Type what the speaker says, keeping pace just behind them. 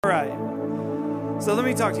All right, so let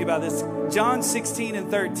me talk to you about this. John 16 and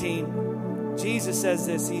 13, Jesus says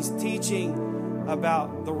this. He's teaching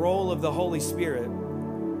about the role of the Holy Spirit.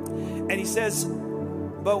 And he says,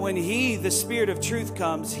 but when he, the Spirit of truth,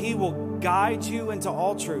 comes, he will guide you into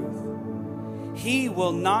all truth. He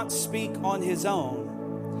will not speak on his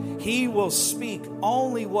own. He will speak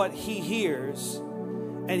only what he hears,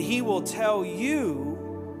 and he will tell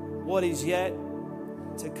you what is yet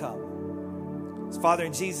to come. Father,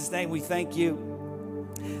 in Jesus' name, we thank you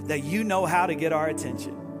that you know how to get our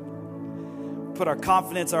attention. Put our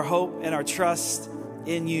confidence, our hope, and our trust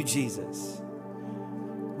in you, Jesus.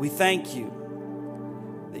 We thank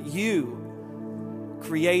you that you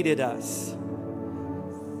created us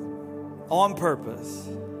on purpose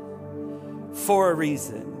for a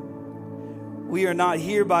reason. We are not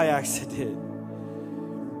here by accident.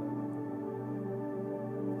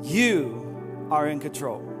 You are in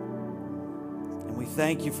control. And we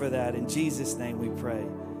thank you for that. In Jesus' name we pray.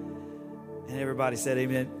 And everybody said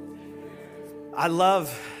amen. I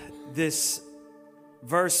love this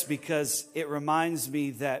verse because it reminds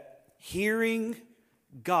me that hearing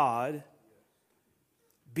God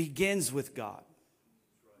begins with God.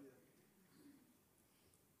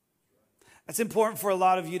 That's important for a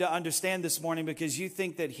lot of you to understand this morning because you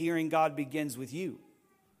think that hearing God begins with you.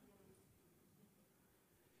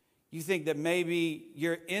 You think that maybe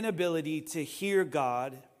your inability to hear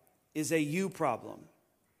God is a you problem.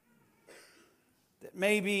 That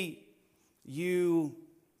maybe you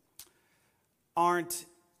aren't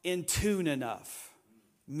in tune enough.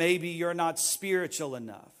 Maybe you're not spiritual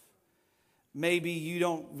enough. Maybe you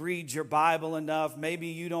don't read your Bible enough. Maybe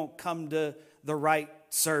you don't come to the right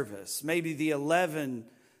service. Maybe the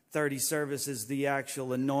 11:30 service is the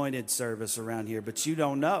actual anointed service around here, but you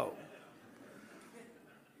don't know.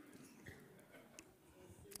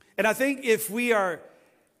 And I think if we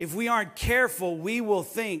aren't careful, we will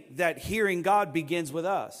think that hearing God begins with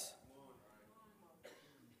us.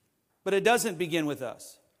 But it doesn't begin with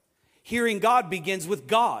us. Hearing God begins with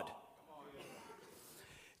God.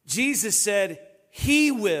 Jesus said,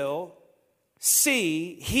 he will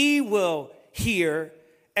see, he will hear,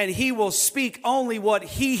 and he will speak only what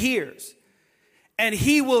he hears. And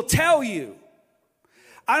he will tell you.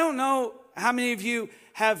 I don't know how many of you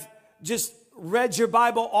have just read your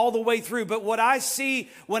Bible all the way through, but what I see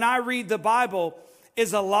when I read the Bible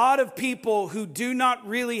is a lot of people who do not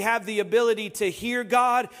really have the ability to hear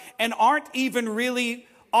God and aren't even really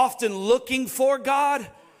often looking for God,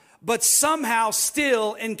 but somehow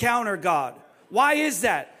still encounter God. Why is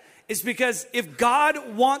that? It's because if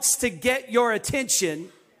God wants to get your attention,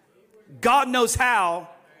 God knows how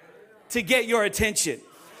to get your attention.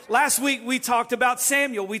 Last week, we talked about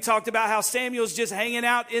Samuel. We talked about how Samuel's just hanging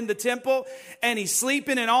out in the temple and he's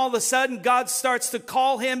sleeping, and all of a sudden, God starts to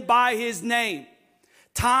call him by his name.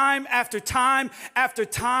 Time after time after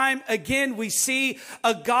time again, we see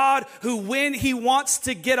a God who, when he wants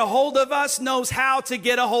to get a hold of us, knows how to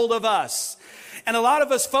get a hold of us. And a lot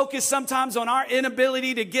of us focus sometimes on our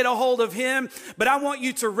inability to get a hold of him. But I want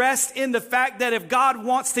you to rest in the fact that if God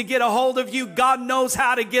wants to get a hold of you, God knows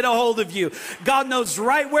how to get a hold of you. God knows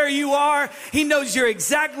right where you are. He knows your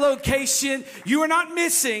exact location. You are not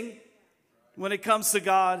missing when it comes to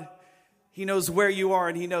God. He knows where you are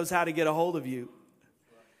and he knows how to get a hold of you.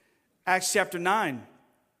 Acts chapter 9.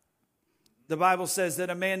 The Bible says that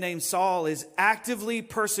a man named Saul is actively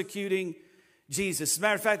persecuting Jesus. As a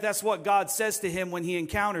matter of fact, that's what God says to him when he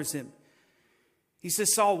encounters him. He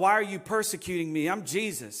says, Saul, why are you persecuting me? I'm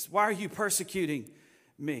Jesus. Why are you persecuting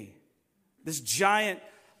me? This giant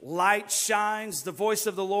light shines. The voice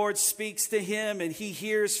of the Lord speaks to him and he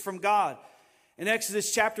hears from God. In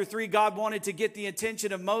Exodus chapter 3, God wanted to get the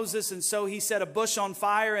attention of Moses, and so he set a bush on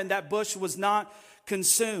fire, and that bush was not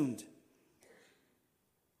consumed.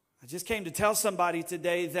 I just came to tell somebody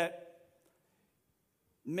today that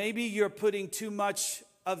maybe you're putting too much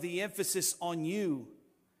of the emphasis on you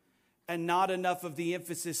and not enough of the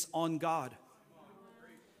emphasis on God.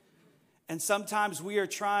 And sometimes we are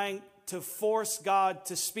trying to force God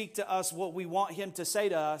to speak to us what we want him to say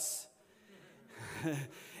to us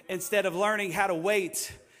instead of learning how to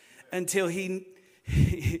wait until he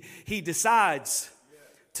decides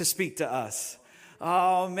to speak to us.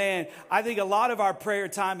 Oh, man, I think a lot of our prayer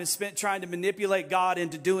time is spent trying to manipulate God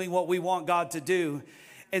into doing what we want God to do,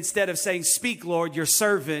 instead of saying, speak, Lord, your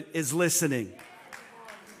servant is listening.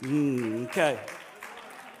 Okay.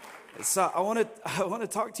 So I want to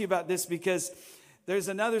talk to you about this because there's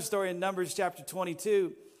another story in Numbers chapter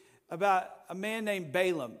 22 about a man named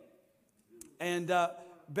Balaam. And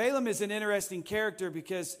Balaam is an interesting character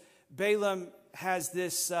because Balaam has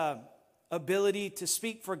this ability to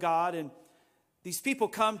speak for God. And these people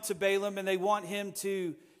come to Balaam and they want him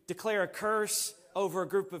to declare a curse over a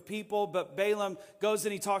group of people. But Balaam goes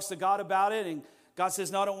and he talks to God about it. And God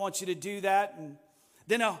says, no, I don't want you to do that. And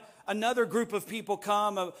then another group of people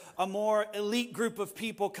come, a more elite group of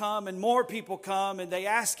people come, and more people come. And they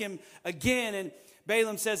ask him again. And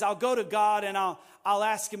Balaam says, I'll go to God and I'll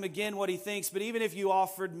ask him again what he thinks. But even if you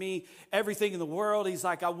offered me everything in the world, he's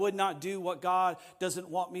like, I would not do what God doesn't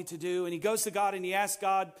want me to do. And he goes to God and he asks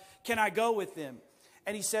God, can I go with them?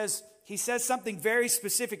 And he says something very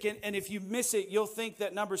specific. And if you miss it, you'll think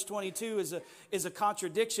that Numbers 22 is a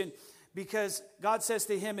contradiction. Because God says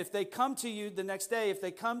to him, if they come to you the next day, if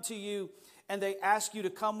they come to you and they ask you to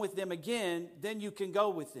come with them again, then you can go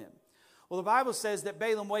with them. Well, the Bible says that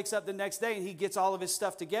Balaam wakes up the next day and he gets all of his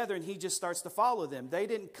stuff together and he just starts to follow them. They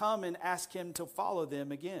didn't come and ask him to follow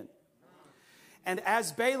them again. And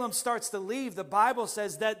as Balaam starts to leave, the Bible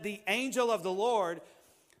says that the angel of the Lord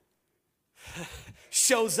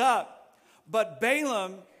shows up, but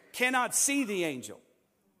Balaam cannot see the angel.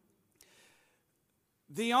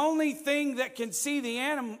 The only thing that can see the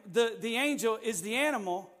angel is the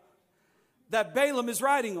animal that Balaam is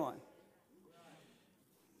riding on.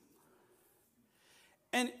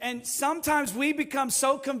 And sometimes we become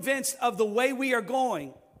so convinced of the way we are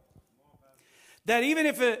going that even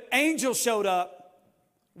if an angel showed up,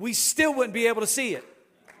 we still wouldn't be able to see it.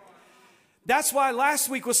 That's why last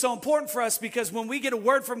week was so important for us, because when we get a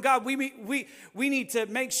word from God, we need to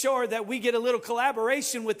make sure that we get a little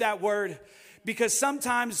collaboration with that word. Because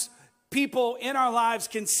sometimes people in our lives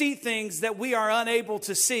can see things that we are unable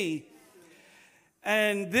to see.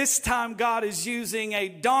 And this time God is using a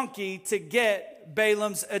donkey to get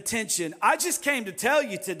Balaam's attention. I just came to tell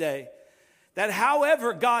you today that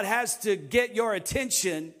however God has to get your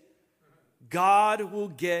attention, God will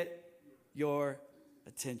get your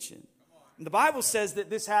attention. And the Bible says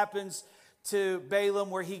that this happens to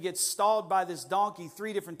Balaam where he gets stalled by this donkey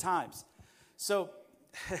 3 different times. So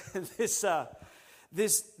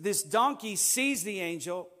this donkey sees the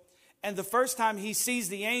angel, and the first time he sees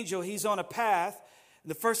the angel, he's on a path.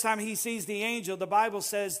 The first time he sees the angel, the Bible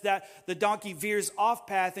says that the donkey veers off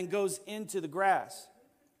path and goes into the grass.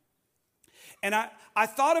 And I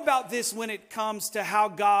thought about this when it comes to how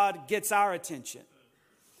God gets our attention.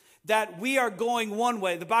 That we are going one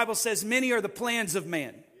way. The Bible says many are the plans of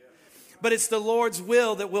man, but it's the Lord's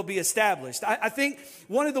will that will be established. I think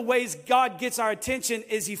one of the ways God gets our attention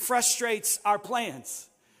is he frustrates our plans.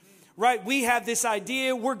 Right? We have this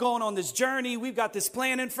idea, we're going on this journey, we've got this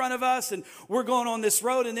plan in front of us, and we're going on this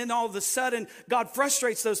road, and then all of a sudden, God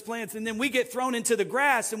frustrates those plans, and then we get thrown into the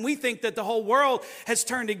grass, and we think that the whole world has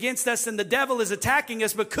turned against us, and the devil is attacking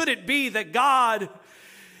us. But could it be that God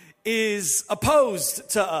is opposed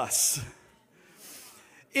to us?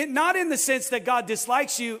 Not in the sense that God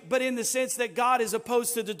dislikes you, but in the sense that God is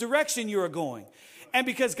opposed to the direction you are going. And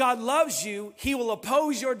because God loves you, he will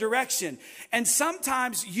oppose your direction. And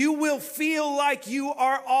sometimes you will feel like you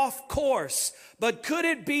are off course. But could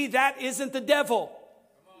it be that isn't the devil?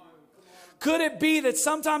 Could it be that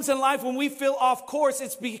sometimes in life when we feel off course,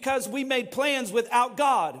 it's because we made plans without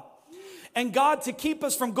God? And God, to keep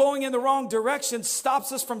us from going in the wrong direction,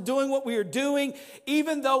 stops us from doing what we are doing,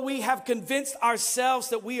 even though we have convinced ourselves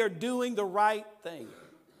that we are doing the right thing.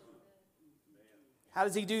 How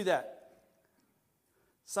does he do that?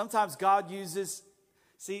 Sometimes God uses,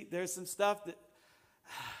 there's some stuff that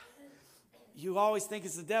you always think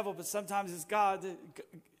it's the devil, but sometimes it's God.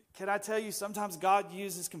 Can I tell you, sometimes God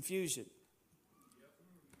uses confusion.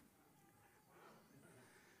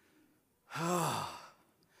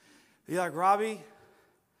 You're like, Robbie,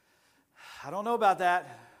 I don't know about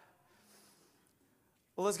that.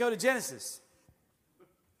 Well, let's go to Genesis.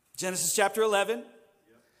 Genesis chapter 11.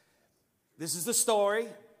 This is the story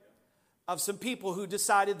of some people who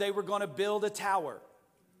decided they were going to build a tower.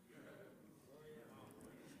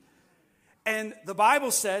 And the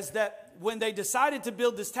Bible says that when they decided to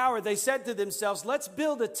build this tower, they said to themselves, let's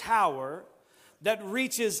build a tower that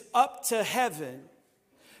reaches up to heaven,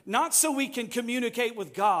 not so we can communicate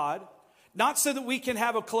with God, not so that we can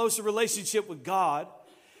have a closer relationship with God.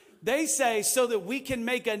 They say so that we can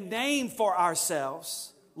make a name for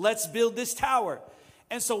ourselves, let's build this tower.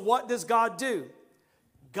 And so what does God do?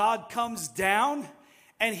 God comes down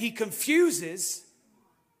and he confuses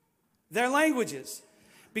their languages,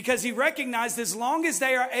 because he recognized as long as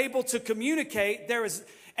they are able to communicate,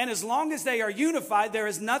 and as long as they are unified, there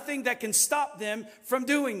is nothing that can stop them from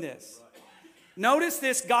doing this. Notice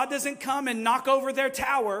this, God doesn't come and knock over their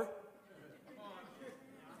tower.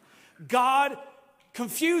 God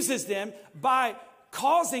confuses them by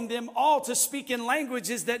causing them all to speak in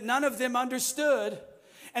languages that none of them understood.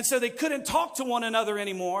 And so they couldn't talk to one another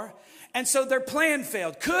anymore. And so their plan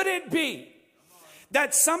failed. Could it be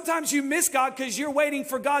that sometimes you miss God because you're waiting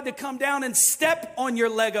for God to come down and step on your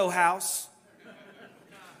Lego house,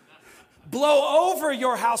 blow over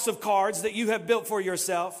your house of cards that you have built for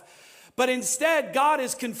yourself, but instead God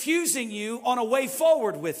is confusing you on a way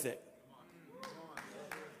forward with it?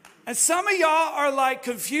 And some of y'all are like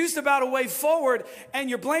confused about a way forward and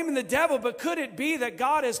you're blaming the devil, but could it be that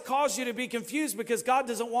God has caused you to be confused because God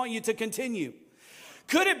doesn't want you to continue?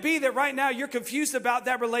 Could it be that right now you're confused about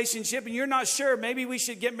that relationship and you're not sure, maybe we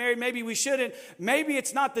should get married, maybe we shouldn't. Maybe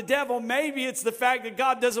it's not the devil, maybe it's the fact that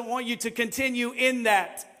God doesn't want you to continue in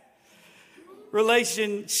that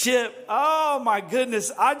relationship. Oh my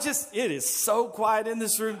goodness, it is so quiet in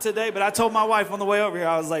this room today, but I told my wife on the way over here,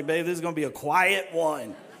 I was like, babe, this is going to be a quiet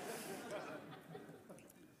one.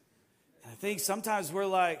 I think sometimes we're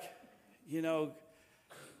like,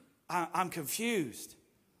 I'm confused.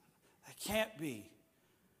 That can't be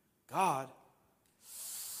God.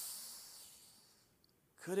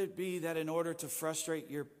 Could it be that in order to frustrate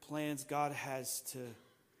your plans, God has to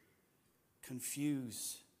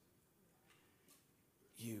confuse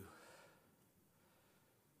you?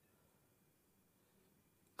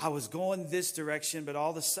 I was going this direction, but all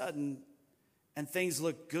of a sudden, and things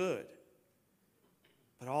look good.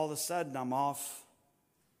 But all of a sudden, I'm off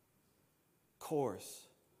course.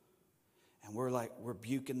 And we're like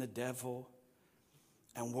rebuking the devil.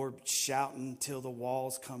 And we're shouting till the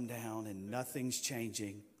walls come down and nothing's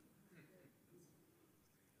changing.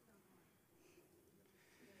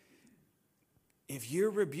 If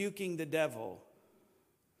you're rebuking the devil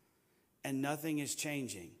and nothing is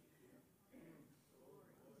changing,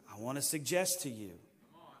 I want to suggest to you,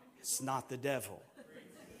 it's not the devil.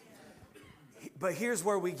 But here's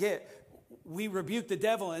where we rebuke the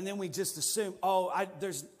devil and then we just assume, I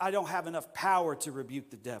don't have enough power to rebuke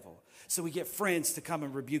the devil. So we get friends to come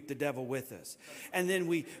and rebuke the devil with us. And then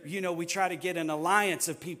we try to get an alliance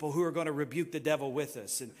of people who are going to rebuke the devil with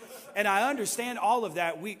us. And I understand all of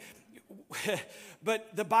that.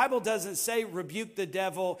 But the Bible doesn't say rebuke the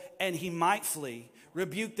devil and he might flee.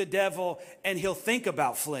 Rebuke the devil and he'll think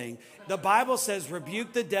about fleeing. The Bible says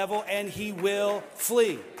rebuke the devil and he will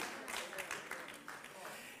flee.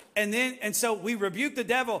 And so we rebuke the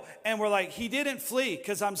devil and we're like, he didn't flee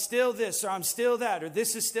because I'm still this or I'm still that or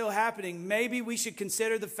this is still happening. Maybe we should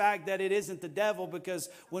consider the fact that it isn't the devil, because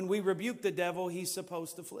when we rebuke the devil, he's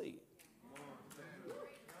supposed to flee.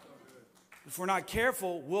 If we're not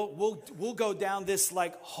careful, we'll go down this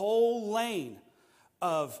like whole lane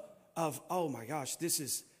of oh my gosh, this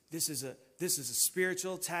is a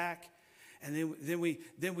spiritual attack, and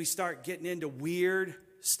then we start getting into weird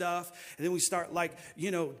stuff, and then we start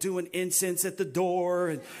doing incense at the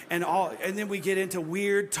door and then we get into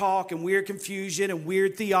weird talk and weird confusion and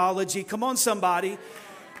weird theology. Come on, somebody.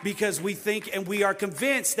 Because we think and we are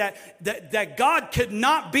convinced that God could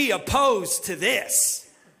not be opposed to this.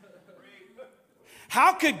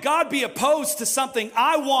 How could God be opposed to something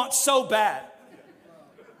I want so bad?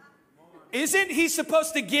 Isn't he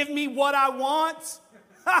supposed to give me what I want?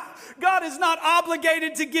 God is not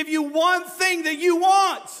obligated to give you one thing that you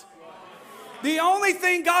want. The only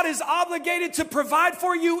thing God is obligated to provide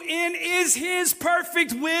for you in is his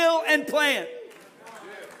perfect will and plan.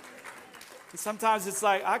 And sometimes it's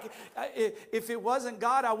like, if it wasn't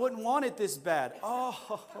God, I wouldn't want it this bad.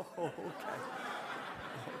 Oh, okay.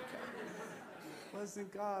 If it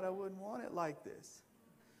wasn't God, I wouldn't want it like this.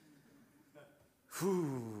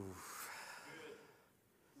 Whew.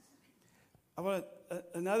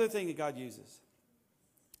 Another thing that God uses,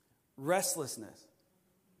 restlessness.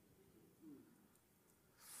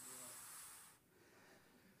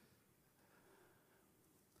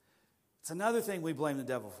 It's another thing we blame the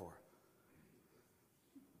devil for.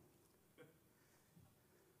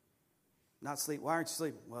 Not sleep. Why aren't you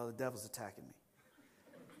sleeping? Well, the devil's attacking me.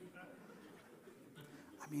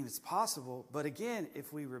 I mean, it's possible, but again,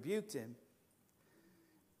 if we rebuked him,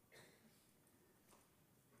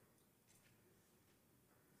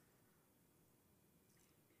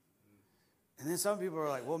 and then some people are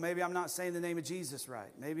like, well, maybe I'm not saying the name of Jesus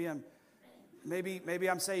right. Maybe I'm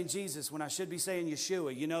saying Jesus when I should be saying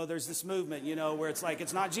Yeshua. There's this movement, where it's like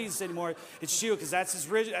it's not Jesus anymore. It's Yeshua because that's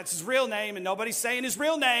his real name, and nobody's saying his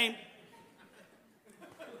real name.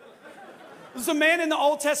 There's a man in the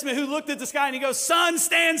Old Testament who looked at the sky and he goes, "Sun,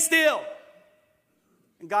 stand still."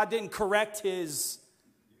 And God didn't correct his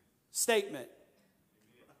statement.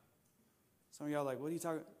 Some of y'all are like, what are you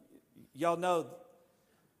talking about? Y'all know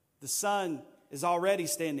the sun is already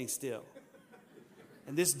standing still.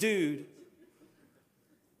 And this dude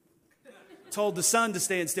told the sun to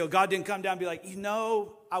stand still. God didn't come down and be like, you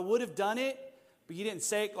know, I would have done it, but you didn't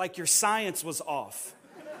say it. Like your science was off.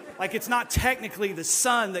 Like it's not technically the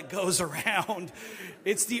sun that goes around.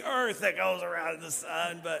 It's the earth that goes around the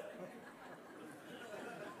sun, but...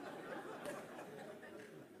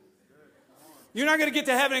 You're not going to get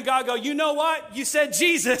to heaven and God go, you know what? You said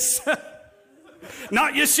Jesus,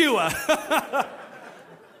 not Yeshua.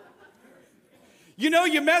 You know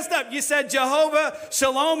you messed up. You said Jehovah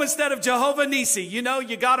Shalom instead of Jehovah Nisi. You know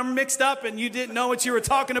you got them mixed up and you didn't know what you were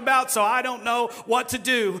talking about, so I don't know what to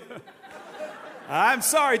do. I'm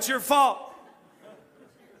sorry, it's your fault.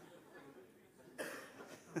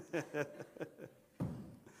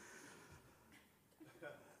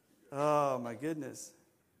 Oh, my goodness.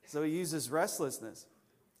 So he uses restlessness.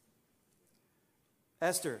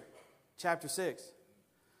 Esther, chapter 6,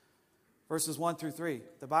 verses 1 through 3.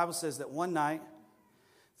 The Bible says that one night,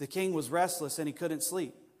 the king was restless and he couldn't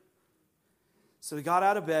sleep. So he got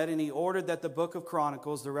out of bed and he ordered that the book of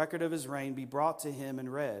Chronicles, the record of his reign, be brought to him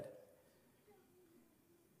and read.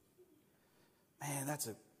 Man,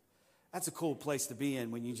 that's a cool place to be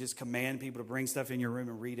in when you just command people to bring stuff in your room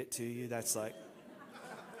and read it to you. That's like...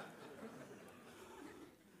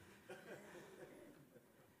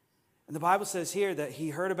 And the Bible says here that he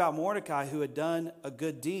heard about Mordecai who had done a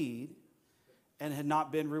good deed and had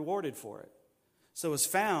not been rewarded for it. So it was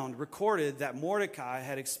found, recorded, that Mordecai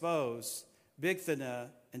had exposed Bigthana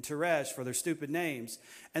and Teresh for their stupid names.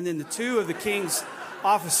 And then the two of the king's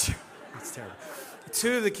officers, that's terrible. The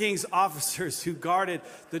two of the king's officers who guarded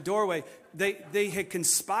the doorway, they had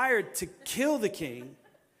conspired to kill the king,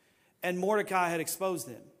 and Mordecai had exposed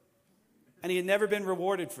him. And he had never been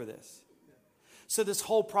rewarded for this. So this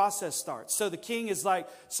whole process starts. So the king is like,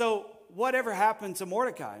 so whatever happened to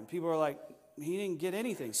Mordecai? And people are like, he didn't get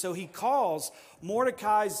anything. So he calls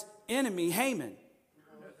Mordecai's enemy Haman.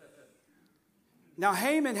 Now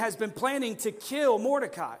Haman has been planning to kill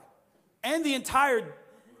Mordecai and the entire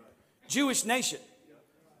Jewish nation.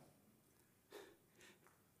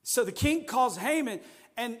 So the king calls Haman,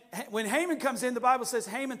 and when Haman comes in, the Bible says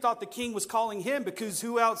Haman thought the king was calling him because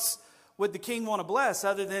who else would the king want to bless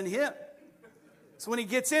other than him? So when he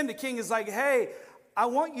gets in, the king is like, hey, I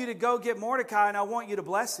want you to go get Mordecai and I want you to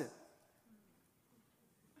bless him.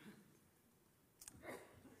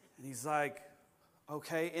 And he's like,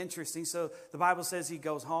 okay, interesting. So the Bible says he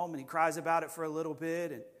goes home and he cries about it for a little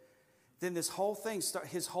bit. And then this whole thing,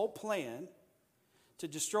 his whole plan to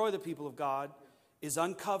destroy the people of God is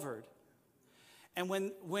uncovered. And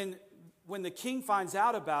when the king finds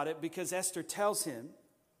out about it, because Esther tells him,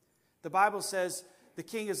 the Bible says, the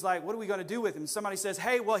king is like, what are we going to do with him? Somebody says,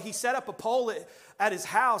 hey, well, he set up a pole at his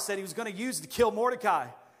house that he was going to use to kill Mordecai.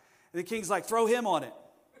 And the king's like, throw him on it.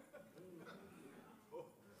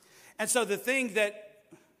 And so the thing that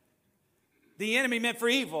the enemy meant for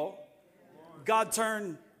evil, God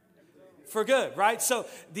turned for good, right? So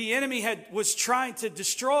the enemy was trying to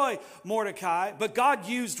destroy Mordecai, but God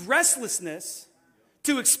used restlessness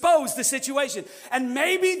to expose the situation. And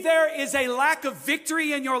maybe there is a lack of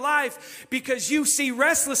victory in your life because you see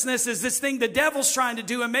restlessness as this thing the devil's trying to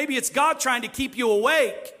do, and maybe it's God trying to keep you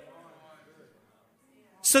awake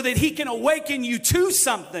so that he can awaken you to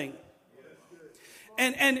something.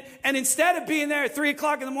 And instead of being there at 3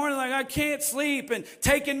 o'clock in the morning like, I can't sleep, and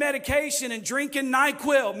taking medication and drinking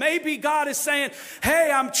NyQuil, maybe God is saying,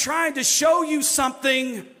 hey, I'm trying to show you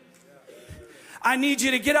something. I need you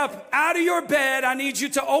to get up out of your bed. I need you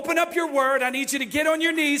to open up your word. I need you to get on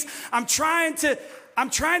your knees. I'm trying to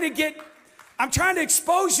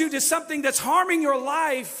expose you to something that's harming your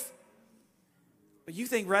life. But you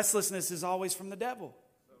think restlessness is always from the devil.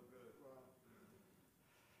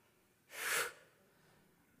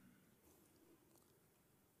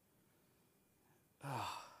 Oh,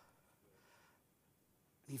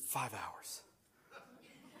 I need 5 hours.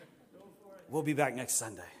 We'll be back next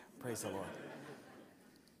Sunday. Praise the Lord.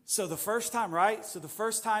 So the first time, right? So the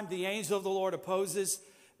first time the angel of the Lord opposes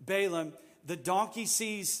Balaam, the donkey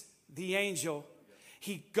sees the angel.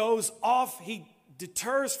 He goes off, he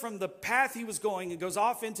deters from the path he was going and goes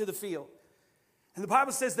off into the field. And the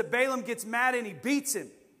Bible says that Balaam gets mad and he beats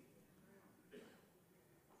him.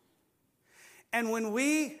 And when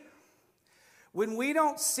we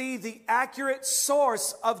don't see the accurate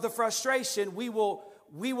source of the frustration, we will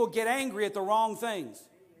get angry at the wrong things.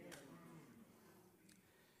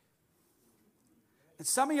 And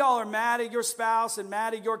some of y'all are mad at your spouse and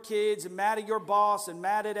mad at your kids and mad at your boss and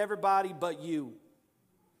mad at everybody but you.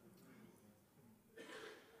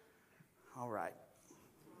 All right.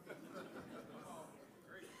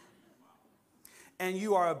 And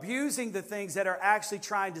you are. you are abusing the things that are actually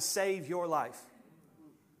trying to save your life.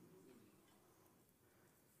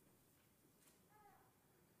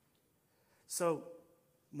 So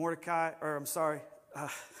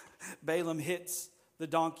Balaam hits the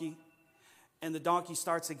donkey, and the donkey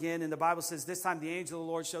starts again. And the Bible says this time the angel of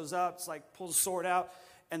the Lord shows up. It's like pulls a sword out,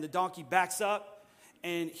 and the donkey backs up,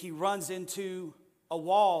 and he runs into a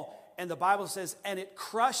wall. And the Bible says, and it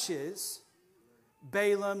crushes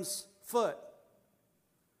Balaam's foot.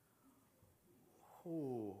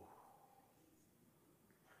 Ooh.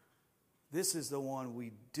 This is the one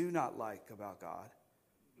we do not like about God,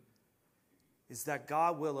 is that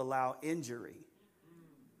God will allow injury.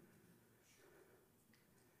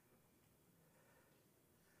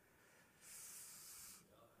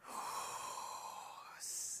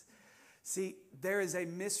 See, there is a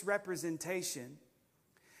misrepresentation,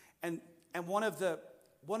 and one of the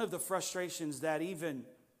frustrations that even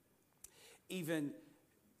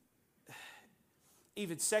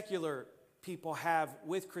secular people have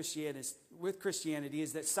with Christianity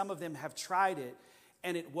is that some of them have tried it,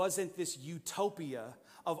 and it wasn't this utopia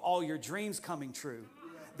of all your dreams coming true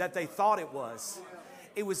that they thought it was.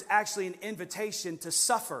 It was actually an invitation to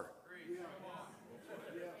suffer.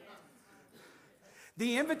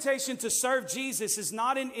 The invitation to serve Jesus is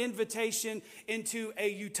not an invitation into a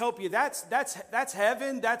utopia. That's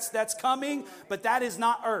heaven, that's coming, but that is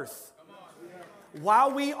not earth.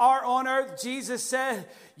 While we are on earth, Jesus said,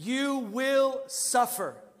 you will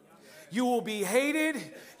suffer. You will be hated,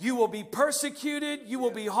 you will be persecuted, you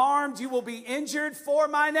will be harmed, you will be injured for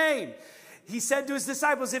my name. He said to his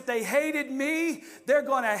disciples, if they hated me, they're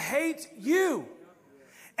going to hate you.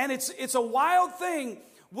 And it's a wild thing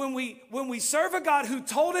when we serve a God who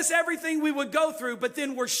told us everything we would go through, but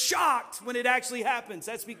then we're shocked when it actually happens.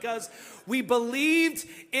 That's because we believed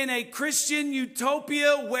in a Christian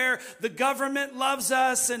utopia where the government loves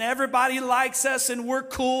us and everybody likes us and we're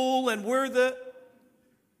cool and we're the...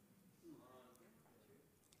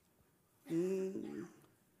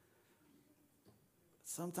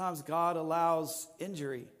 Sometimes God allows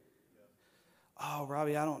injury. Oh,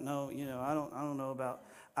 Robbie, I don't know. I don't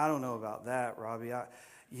know about that, Robbie.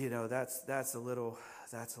 That's a little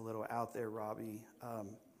out there, Robbie.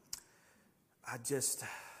 I'm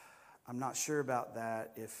not sure about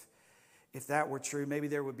that. If that were true, maybe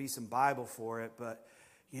there would be some Bible for it. But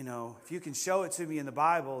if you can show it to me in the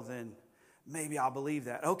Bible, then maybe I'll believe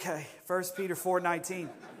that. Okay, 1 Peter 4:19.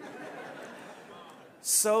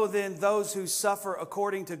 So then, those who suffer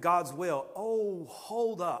according to God's will. Oh,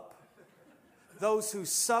 hold up. Those who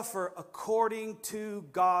suffer according to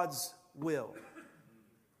God's will.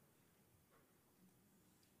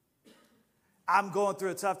 I'm going through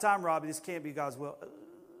a tough time, Robbie. This can't be God's will.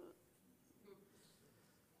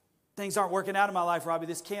 Things aren't working out in my life, Robbie.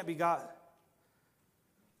 This can't be God.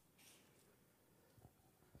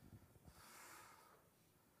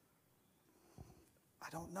 I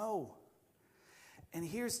don't know. And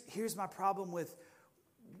here's my problem with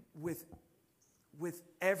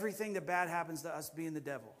everything that bad happens to us being the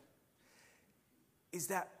devil, is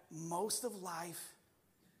that most of life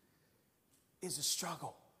is a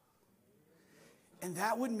struggle. And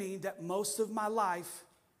that would mean that most of my life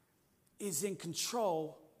is in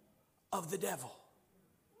control of the devil.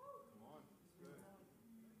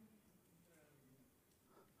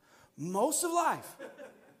 Most of life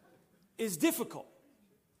is difficult.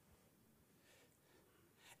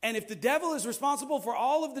 And if the devil is responsible for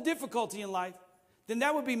all of the difficulty in life, then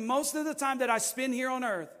that would be most of the time that I spend here on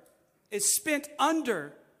earth is spent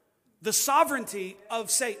under the sovereignty of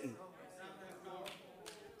Satan.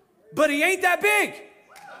 But he ain't that big.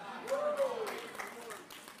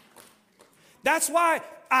 That's why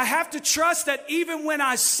I have to trust that even when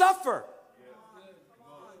I suffer,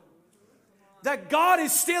 that God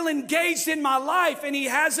is still engaged in my life and he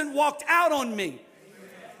hasn't walked out on me.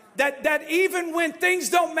 That even when things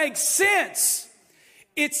don't make sense,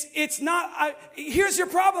 it's not. Here's your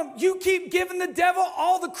problem. You keep giving the devil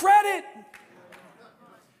all the credit.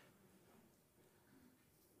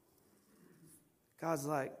 God's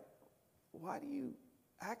like, why do you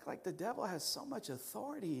act like the devil has so much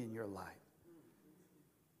authority in your life?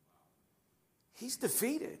 He's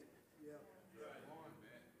defeated.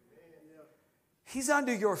 He's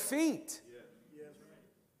under your feet.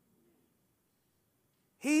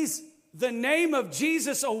 He's the name of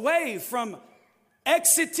Jesus away from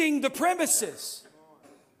exiting the premises.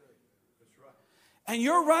 And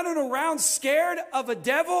you're running around scared of a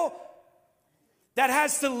devil that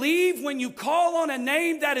has to leave when you call on a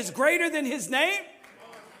name that is greater than his name?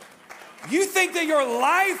 You think that your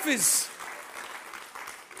life is...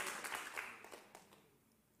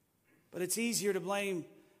 But it's easier to blame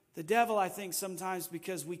the devil, I think, sometimes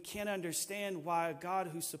because we can't understand why a God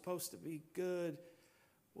who's supposed to be good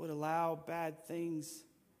would allow bad things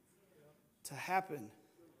to happen.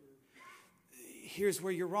 Here's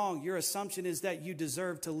where you're wrong. Your assumption is that you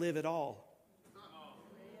deserve to live at all.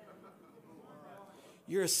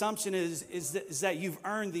 Your assumption is that you've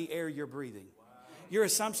earned the air you're breathing. Your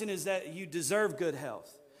assumption is that you deserve good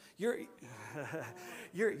health.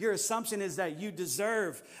 Your assumption is that you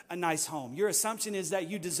deserve a nice home. Your assumption is that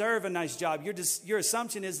you deserve a nice job. Your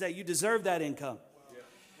assumption is that you deserve that income.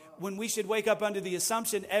 When we should wake up under the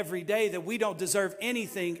assumption every day that we don't deserve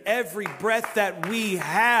anything. Every breath that we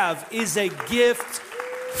have is a gift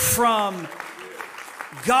from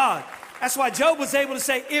God. That's why Job was able to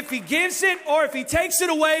say, if he gives it or if he takes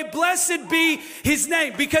it away, blessed be his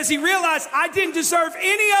name. Because he realized, I didn't deserve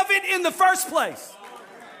any of it in the first place.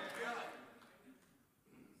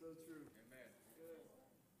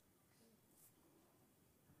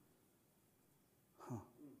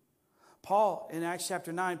 Paul, in Acts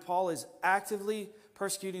chapter 9, Paul is actively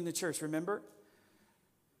persecuting the church, remember?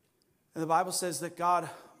 And the Bible says that God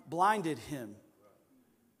blinded him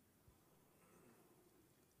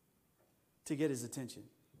to get his attention.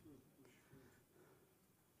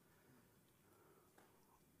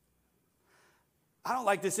 I don't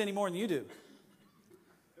like this any more than you do.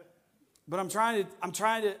 But I'm trying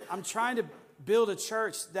to build a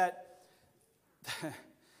church that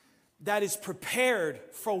that is prepared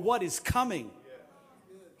for what is coming.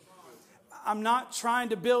 I'm not trying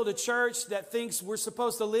to build a church that thinks we're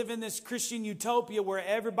supposed to live in this Christian utopia where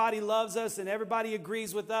everybody loves us and everybody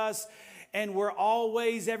agrees with us and we're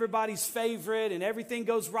always everybody's favorite and everything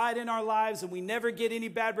goes right in our lives and we never get any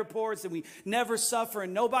bad reports and we never suffer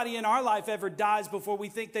and nobody in our life ever dies before we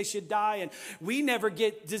think they should die and we never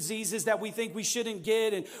get diseases that we think we shouldn't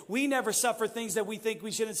get and we never suffer things that we think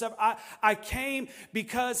we shouldn't suffer. I came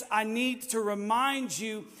because I need to remind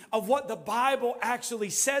you of what the Bible actually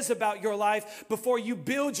says about your life before you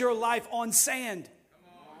build your life on sand.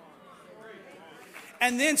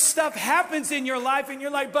 And then stuff happens in your life and you're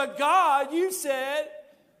like, but God, you said,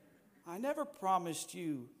 I never promised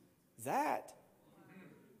you that.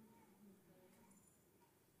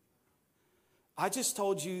 I just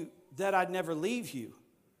told you that I'd never leave you.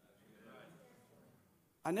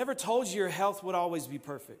 I never told you your health would always be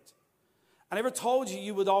perfect. I never told you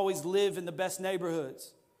you would always live in the best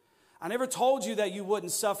neighborhoods. I never told you that you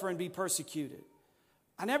wouldn't suffer and be persecuted.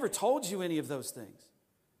 I never told you any of those things.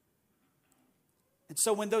 And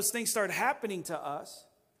so when those things start happening to us,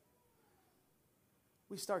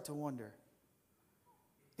 we start to wonder,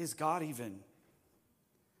 is God even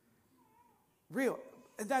real?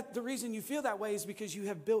 And that the reason you feel that way is because you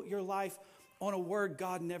have built your life on a word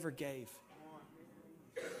God never gave.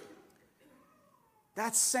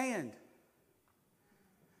 That's sand.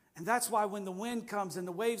 And that's why when the wind comes and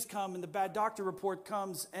the waves come and the bad doctor report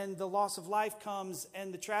comes and the loss of life comes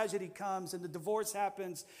and the tragedy comes and the divorce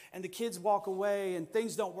happens and the kids walk away and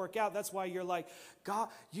things don't work out, that's why you're like, God,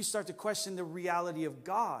 you start to question the reality of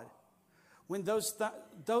God. When those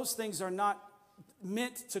things are not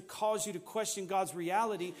meant to cause you to question God's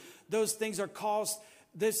reality, those things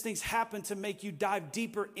happen to make you dive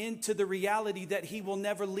deeper into the reality that He will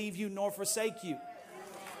never leave you nor forsake you.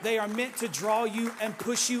 They are meant to draw you and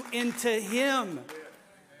push you into Him,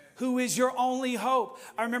 who is your only hope.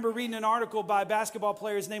 I remember reading an article by a basketball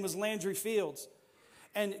player. His name was Landry Fields.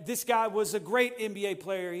 And this guy was a great NBA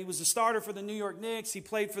player. He was a starter for the New York Knicks. He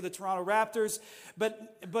played for the Toronto Raptors.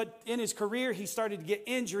 But in his career, he started to get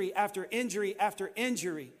injury after injury after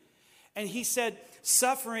injury. And he said,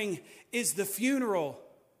 suffering is the funeral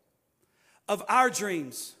of our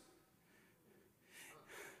dreams.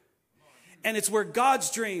 And it's where God's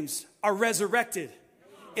dreams are resurrected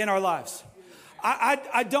in our lives.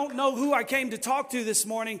 I don't know who I came to talk to this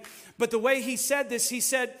morning, but the way he said this, he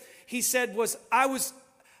said was I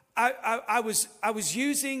was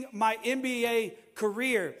using my NBA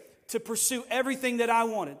career to pursue everything that I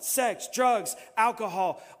wanted: sex, drugs,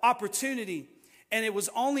 alcohol, opportunity. And it was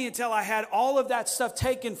only until I had all of that stuff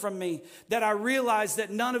taken from me that I realized that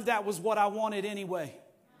none of that was what I wanted anyway.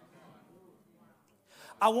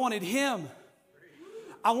 I wanted Him.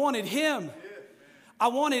 I wanted Him. I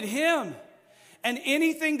wanted Him. And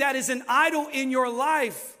anything that is an idol in your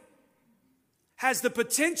life has the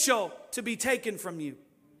potential to be taken from you.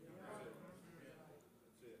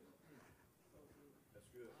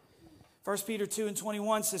 1 Peter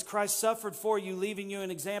 2:21 says, Christ suffered for you, leaving you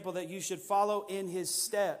an example that you should follow in His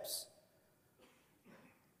steps.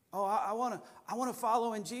 Oh, I want to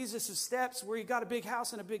follow in Jesus' steps where He got a big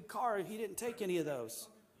house and a big car. He didn't take any of those.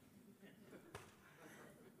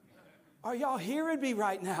 Are y'all hearing me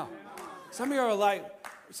right now? Some of you are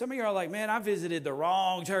like, man, I visited the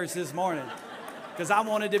wrong church this morning. because I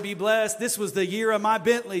wanted to be blessed. This was the year of my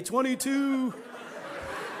Bentley, 22.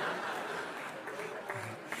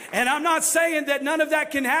 And I'm not saying that none of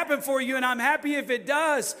that can happen for you, and I'm happy if it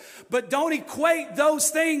does. But don't equate those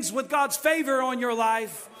things with God's favor on your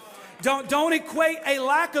life. Don't equate a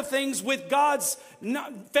lack of things with God's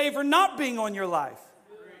favor not being on your life.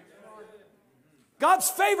 God's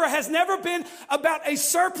favor has never been about a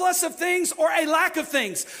surplus of things or a lack of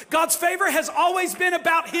things. God's favor has always been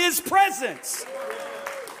about His presence.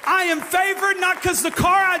 I am favored not because the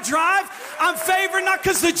car I drive. I'm favored not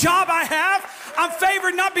because the job I have. I'm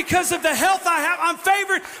favored not because of the health I have. I'm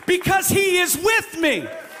favored because He is with me.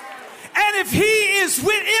 And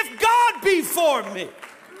if God be for me.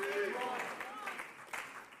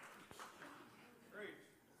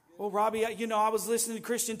 Well, Robbie, I was listening to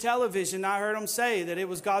Christian television and I heard them say that it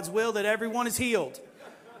was God's will that everyone is healed.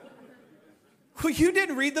 Well, you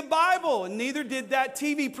didn't read the Bible, and neither did that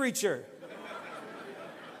TV preacher.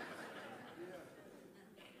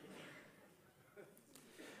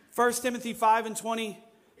 1 Timothy 5 and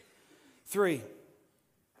 23.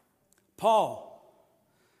 Paul,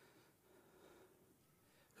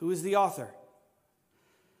 who is the author,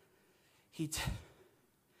 he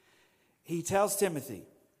tells Timothy,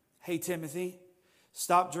 hey, Timothy,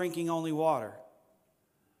 stop drinking only water.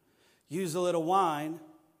 Use a little wine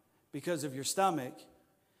because of your stomach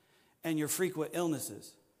and your frequent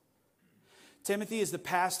illnesses. Timothy is the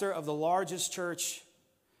pastor of the largest church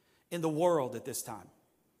in the world at this time.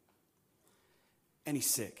 And he's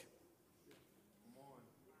sick.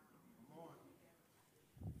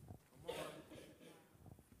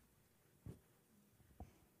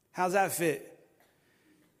 How's that fit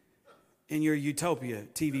in your utopia,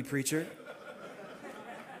 TV preacher?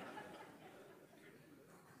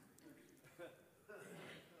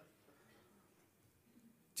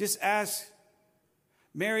 Just ask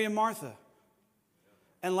Mary and Martha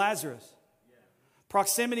and Lazarus.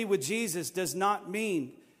 Proximity with Jesus does not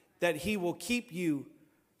mean that He will keep you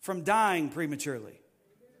from dying prematurely.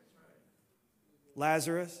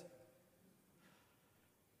 Lazarus,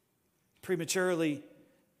 prematurely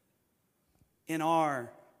in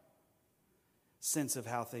our sense of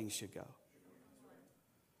how things should go.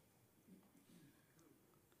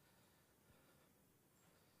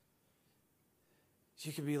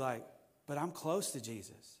 You could be like, but I'm close to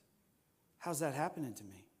Jesus. How's that happening to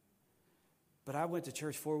me? But I went to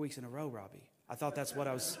church 4 weeks in a row, Robbie. I thought that's why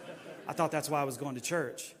I was going to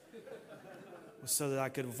church. Was so that I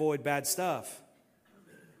could avoid bad stuff.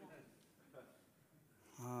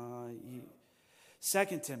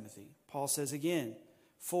 2 Timothy, Paul says again,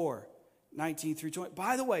 4:19 through 20.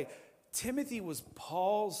 By the way, Timothy was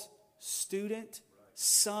Paul's student,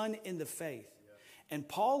 son in the faith. And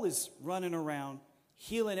Paul is running around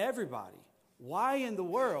healing everybody. Why in the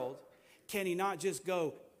world can he not just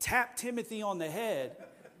go tap Timothy on the head?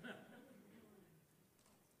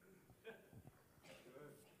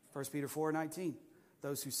 1 Peter 4:19,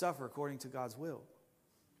 those who suffer according to God's will.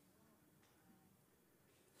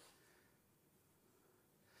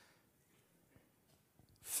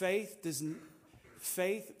 Faith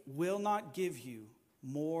will not give you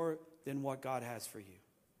more than what God has for you.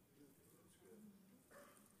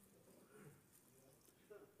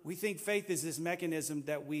 We think faith is this mechanism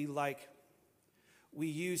that we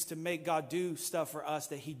use to make God do stuff for us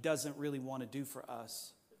that He doesn't really want to do for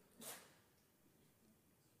us.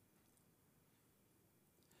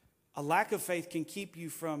 A lack of faith can keep you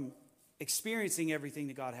from experiencing everything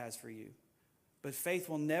that God has for you. But faith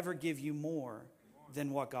will never give you more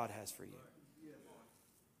than what God has for you.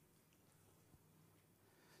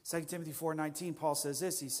 2 Timothy 4:19, Paul says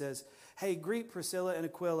this. He says, hey, greet Priscilla and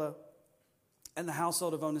Aquila and the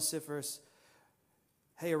household of Onesiphorus.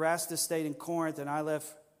 Hey, Erastus stayed in Corinth, and I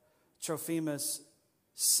left Trophimus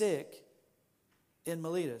sick in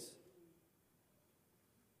Miletus.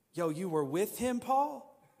 Yo, you were with him, Paul?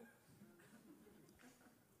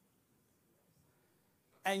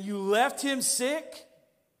 And you left him sick?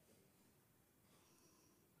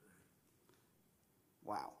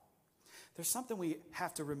 Wow. There's something we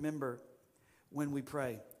have to remember when we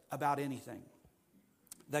pray about anything.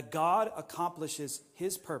 That God accomplishes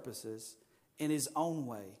His purposes in His own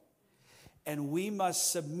way. And we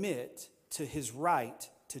must submit to His right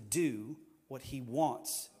to do what He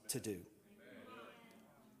wants to do.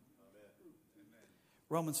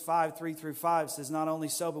 Romans 5:3 through 5 says, not only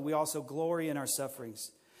so, but we also glory in our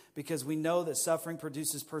sufferings, because we know that suffering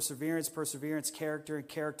produces perseverance, perseverance, character, and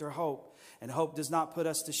character, hope. And hope does not put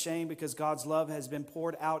us to shame, because God's love has been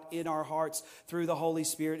poured out in our hearts through the Holy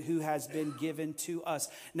Spirit who has been given to us.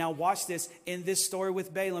 Now watch this. In this story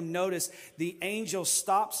with Balaam, notice the angel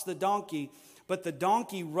stops the donkey, but the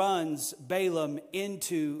donkey runs Balaam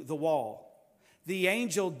into the wall. The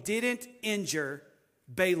angel didn't injure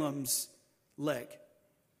Balaam's leg.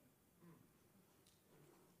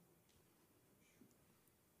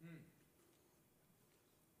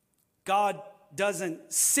 God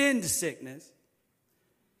doesn't send sickness.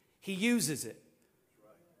 He uses it.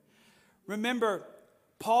 Remember,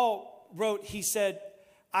 Paul wrote, he said,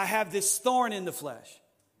 I have this thorn in the flesh.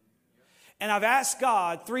 And I've asked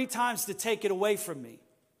God 3 times to take it away from me.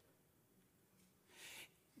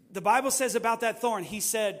 The Bible says about that thorn, he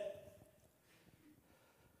said,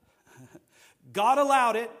 God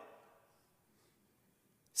allowed it,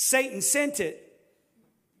 Satan sent it,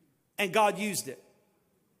 and God used it.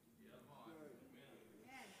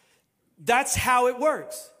 That's how it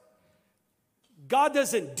works. God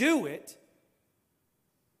doesn't do it.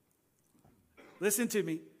 Listen to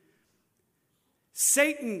me.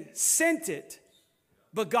 Satan sent it,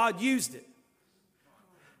 but God used it.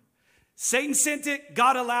 Satan sent it,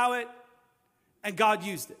 God allowed it, and God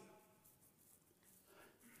used it.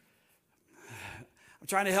 I'm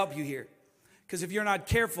trying to help you here, because if you're not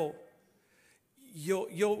careful,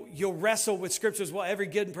 you'll wrestle with scriptures. Well, every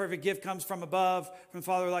good and perfect gift comes from above, from the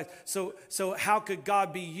Father of lights. So how could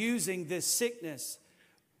God be using this sickness?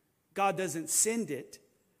 God doesn't send it.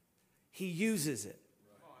 He uses it.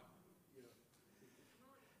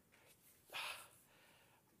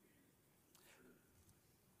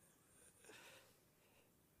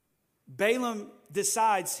 Balaam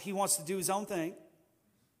decides he wants to do his own thing.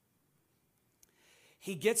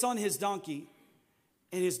 He gets on his donkey,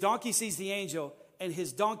 and his donkey sees the angel, and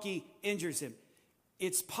his donkey injures him.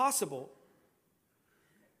 It's possible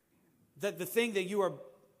that the thing that you are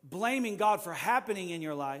blaming God for happening in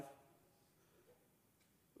your life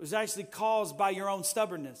was actually caused by your own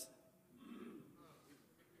stubbornness.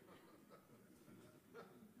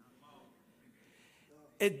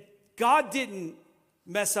 God didn't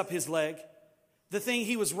mess up his leg. The thing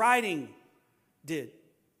he was riding did.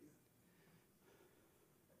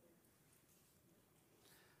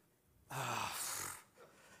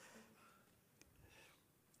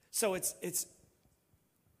 So it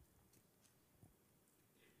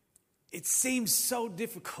seems so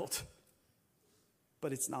difficult,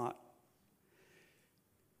 but it's not.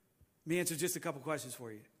 Let me answer just a couple questions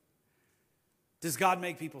for you. Does God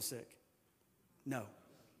make people sick? No.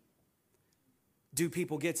 Do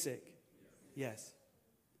people get sick? Yes.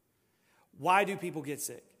 Why do people get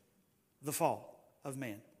sick? The fall of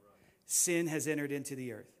man. Sin has entered into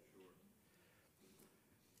the earth.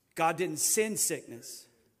 God didn't send sickness.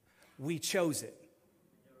 We chose it.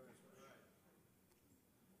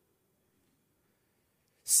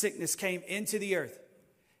 Sickness came into the earth,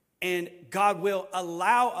 and God will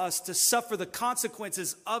allow us to suffer the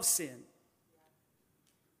consequences of sin.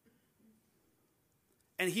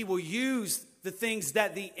 And he will use the things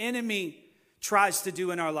that the enemy tries to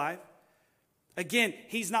do in our life. Again,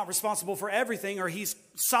 he's not responsible for everything, or he's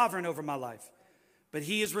sovereign over my life. But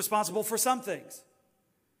he is responsible for some things.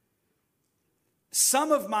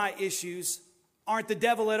 Some of my issues aren't the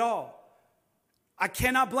devil at all. I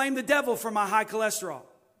cannot blame the devil for my high cholesterol.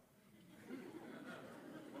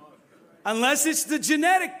 Unless it's the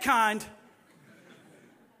genetic kind.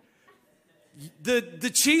 The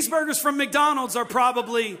cheeseburgers from McDonald's are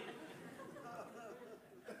probably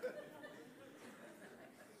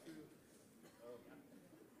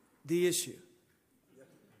the issue.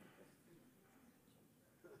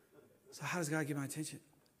 So how does God get my attention?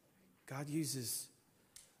 God uses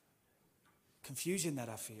confusion that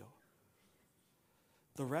I feel,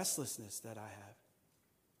 the restlessness that I have,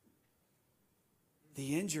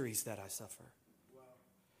 the injuries that I suffer.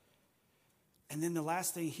 And then the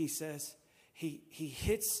last thing he says, he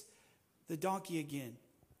hits the donkey again.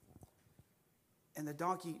 And the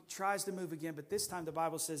donkey tries to move again, but this time the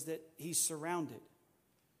Bible says that he's surrounded.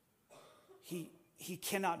 He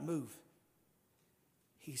cannot move.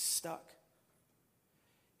 He's stuck.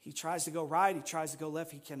 He tries to go right, he tries to go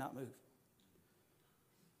left, he cannot move.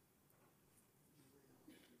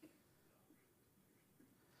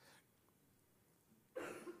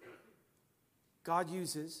 God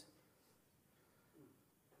uses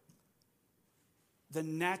the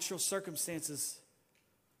natural circumstances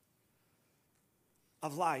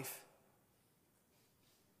of life,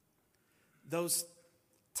 those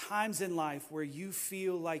times in life where you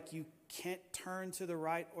feel like you can't turn to the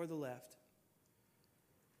right or the left.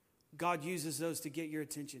 God uses those to get your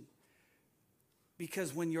attention.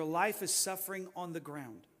 Because when your life is suffering on the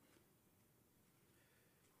ground,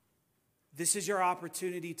 this is your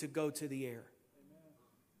opportunity to go to the air.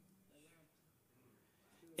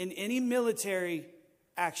 In any military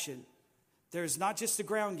action, There's not just a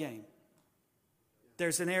ground game.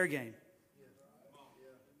 There's an air game.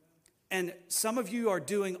 And some of you are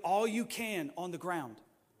doing all you can on the ground,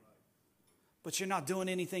 but you're not doing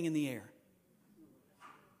anything in the air.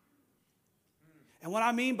 And what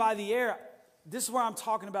I mean by the air, this is where I'm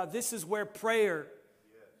talking about. This is where prayer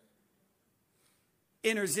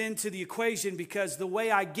enters into the equation, because the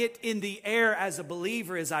way I get in the air as a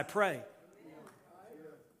believer is I pray.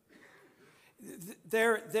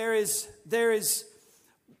 There is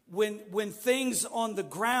when things on the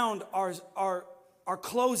ground are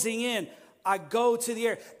closing in, I go to the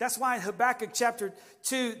air. That's why in Habakkuk chapter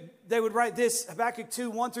 2, they would write this, Habakkuk 2,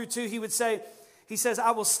 1 through 2, he says,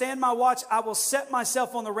 I will stand my watch, I will set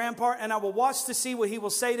myself on the rampart, and I will watch to see what he will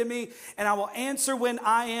say to me, and I will answer when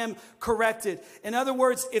I am corrected. In other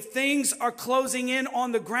words, if things are closing in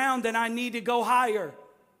on the ground, then I need to go higher.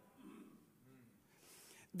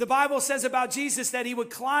 The Bible says about Jesus that he would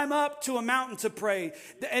climb up to a mountain to pray.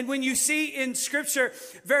 And when you see in Scripture,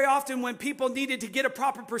 very often when people needed to get a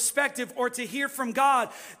proper perspective or to hear from God,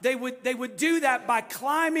 they would do that by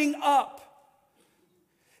climbing up.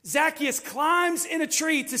 Zacchaeus climbs in a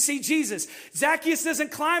tree to see Jesus. Zacchaeus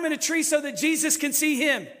doesn't climb in a tree so that Jesus can see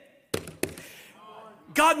him.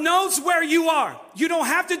 God knows where you are. You don't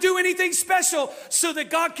have to do anything special so that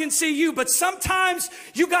God can see you. But sometimes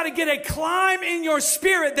you got to get a climb in your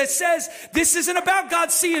spirit that says, this isn't about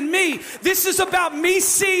God seeing me. This is about me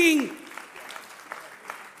seeing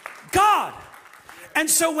God. And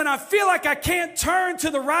so when I feel like I can't turn to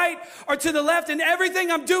the right or to the left and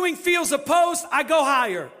everything I'm doing feels opposed, I go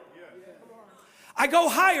higher. I go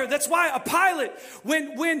higher. That's why a pilot,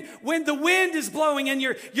 when the wind is blowing and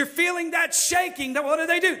you're feeling that shaking, what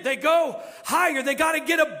do? They go higher. They got to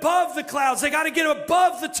get above the clouds. They got to get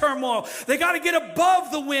above the turmoil. They got to get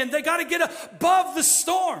above the wind. They got to get above the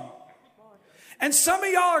storm. And some of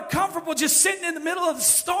y'all are comfortable just sitting in the middle of the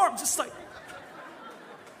storm, just like,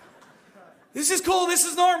 this is cool. This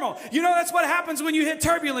is normal. You know, that's what happens when you hit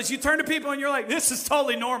turbulence. You turn to people and you're like, this is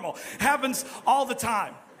totally normal. Happens all the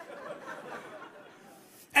time.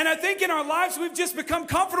 And I think in our lives, we've just become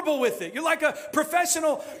comfortable with it. You're like a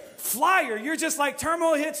professional flyer. You're just like,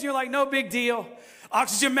 turmoil hits and you're like, no big deal.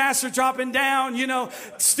 Oxygen masks are dropping down. You know,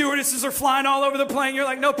 stewardesses are flying all over the plane. You're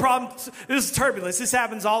like, no problem. This is turbulence. This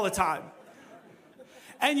happens all the time.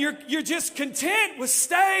 And you're just content with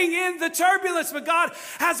staying in the turbulence. But God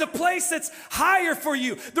has a place that's higher for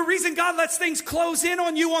you. The reason God lets things close in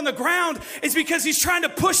on you on the ground is because he's trying to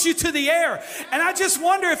push you to the air. And I just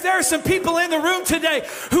wonder if there are some people in the room today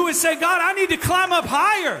who would say, God, I need to climb up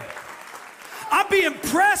higher. I'm being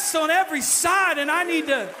pressed on every side and I need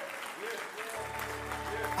to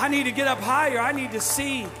get up higher. I need to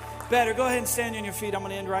see better. Go ahead and stand on your feet. I'm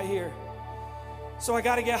going to end right here. So I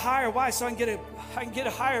got to get higher. Why? So I can get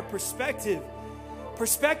a higher perspective.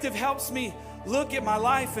 Perspective helps me look at my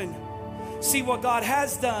life and see what God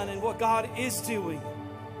has done and what God is doing.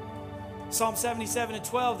 Psalm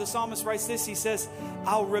 77:12, the psalmist writes this. He says,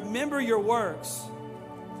 I'll remember your works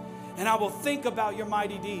and I will think about your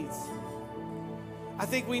mighty deeds. I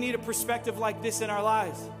think we need a perspective like this in our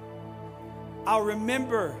lives. I'll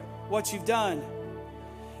remember what you've done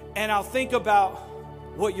and I'll think about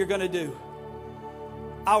what you're going to do.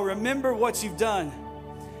 I'll remember what you've done.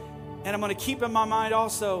 And I'm going to keep in my mind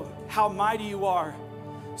also how mighty you are,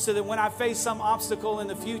 so that when I face some obstacle in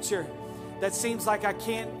the future that seems like I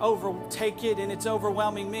can't overtake it and it's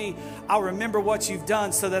overwhelming me, I'll remember what you've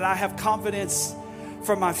done so that I have confidence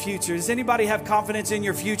for my future. Does anybody have confidence in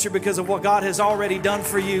your future because of what God has already done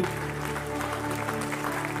for you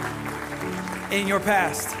in your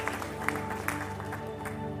past?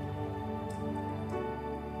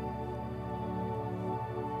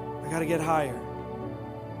 I got to get higher.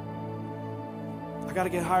 I got to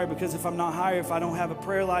get higher, because if I'm not higher, if I don't have a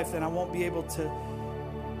prayer life, then I won't be able to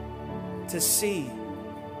see.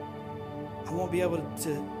 I won't be able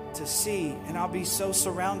to see. And I'll be so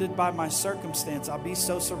surrounded by my circumstance. I'll be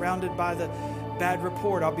so surrounded by the bad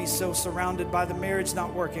report. I'll be so surrounded by the marriage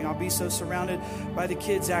not working. I'll be so surrounded by the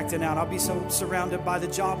kids acting out. I'll be so surrounded by the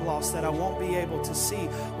job loss that I won't be able to see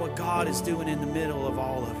what God is doing in the middle of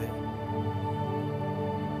all of it.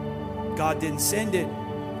 God didn't send it,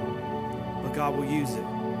 but God will use it.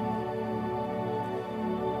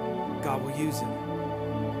 God will use it.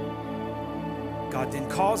 God didn't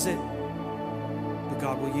cause it, but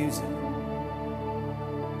God will use it.